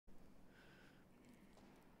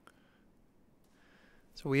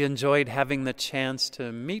So we enjoyed having the chance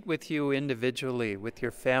to meet with you individually, with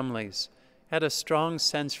your families. Had a strong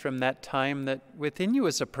sense from that time that within you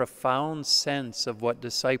is a profound sense of what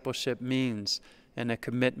discipleship means and a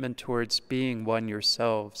commitment towards being one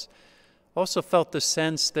yourselves. Also felt the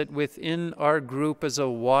sense that within our group is a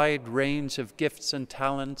wide range of gifts and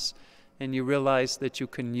talents, and you realize that you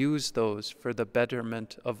can use those for the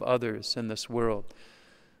betterment of others in this world.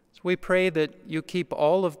 So we pray that you keep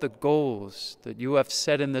all of the goals that you have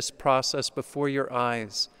set in this process before your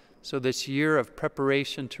eyes, so this year of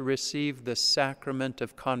preparation to receive the sacrament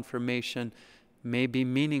of confirmation may be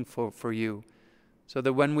meaningful for you, so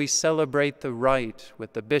that when we celebrate the rite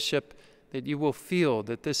with the bishop, that you will feel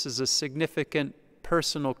that this is a significant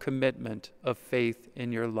personal commitment of faith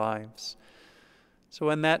in your lives. So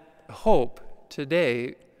in that hope,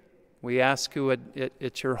 today, we ask you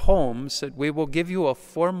at your homes that we will give you a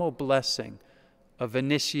formal blessing of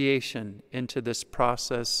initiation into this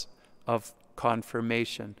process of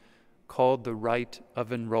confirmation called the Rite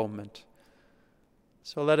of Enrollment.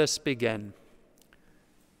 So let us begin.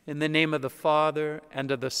 In the name of the Father, and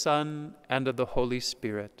of the Son, and of the Holy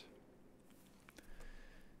Spirit.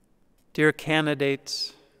 Dear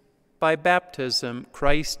candidates, by baptism,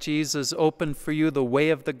 Christ Jesus opened for you the way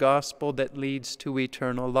of the gospel that leads to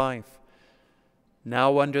eternal life.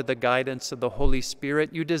 Now, under the guidance of the Holy Spirit,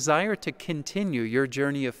 you desire to continue your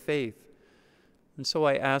journey of faith. And so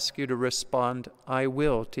I ask you to respond, I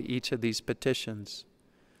will, to each of these petitions.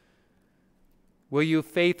 Will you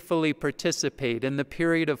faithfully participate in the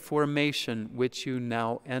period of formation which you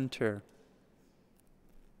now enter?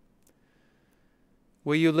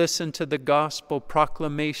 Will you listen to the gospel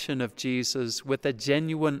proclamation of Jesus with a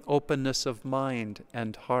genuine openness of mind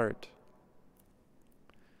and heart?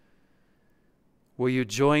 Will you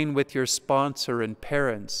join with your sponsor and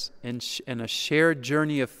parents in a shared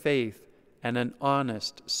journey of faith and an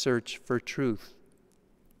honest search for truth?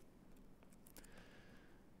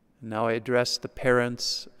 Now I address the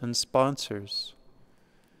parents and sponsors.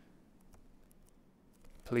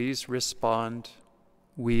 Please respond,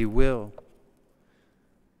 we will.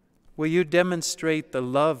 Will you demonstrate the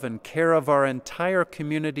love and care of our entire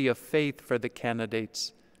community of faith for the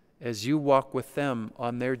candidates as you walk with them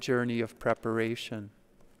on their journey of preparation?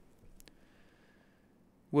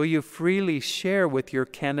 Will you freely share with your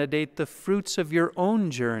candidate the fruits of your own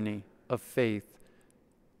journey of faith,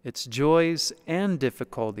 its joys and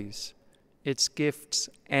difficulties, its gifts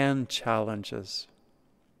and challenges?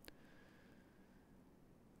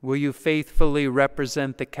 Will you faithfully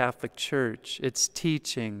represent the Catholic Church, its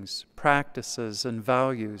teachings, practices, and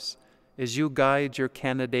values as you guide your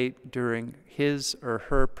candidate during his or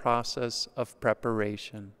her process of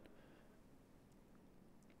preparation?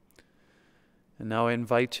 And now I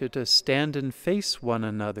invite you to stand and face one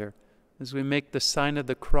another as we make the sign of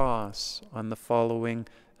the cross on the following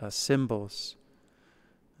symbols.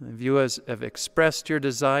 If you have expressed your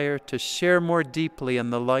desire to share more deeply in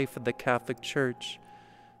the life of the Catholic Church,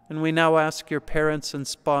 and we now ask your parents and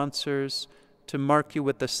sponsors to mark you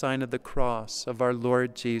with the sign of the cross of our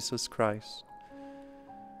Lord Jesus Christ.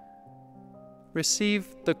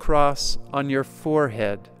 Receive the cross on your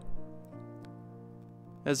forehead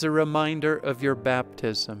as a reminder of your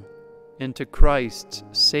baptism into Christ's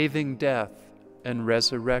saving death and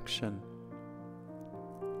resurrection.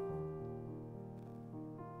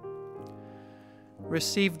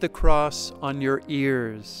 Receive the cross on your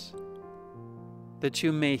ears, that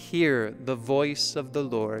you may hear the voice of the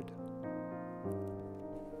Lord.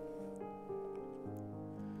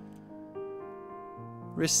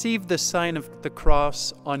 Receive the sign of the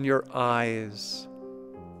cross on your eyes,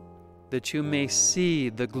 that you may see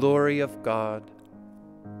the glory of God.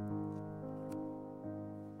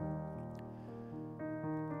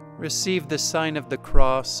 Receive the sign of the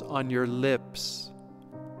cross on your lips,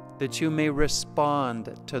 that you may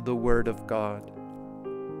respond to the Word of God.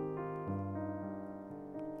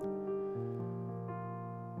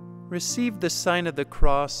 Receive the sign of the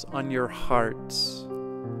cross on your hearts,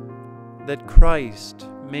 that Christ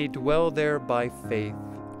may dwell there by faith.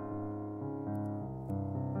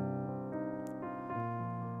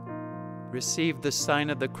 Receive the sign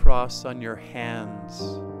of the cross on your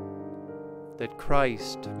hands, that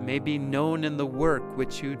Christ may be known in the work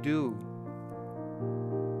which you do.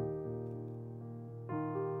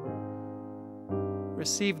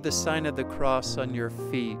 Receive the sign of the cross on your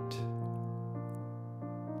feet,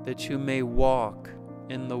 that you may walk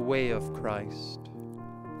in the way of Christ.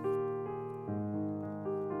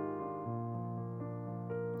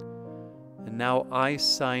 And now I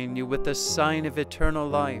sign you with the sign of eternal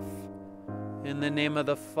life, in the name of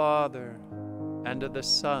the Father, and of the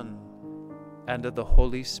Son, and of the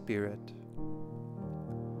Holy Spirit.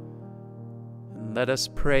 And let us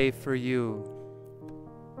pray for you.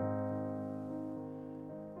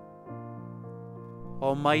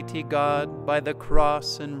 Almighty God, by the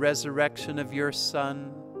cross and resurrection of your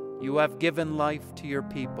Son, you have given life to your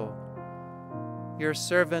people. Your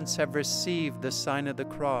servants have received the sign of the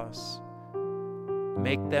cross.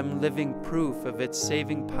 Make them living proof of its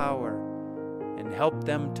saving power, and help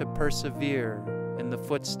them to persevere in the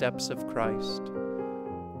footsteps of Christ.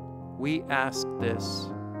 We ask this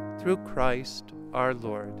through Christ our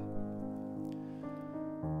Lord.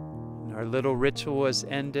 And our little ritual is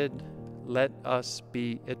ended. Let us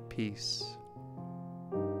be at peace.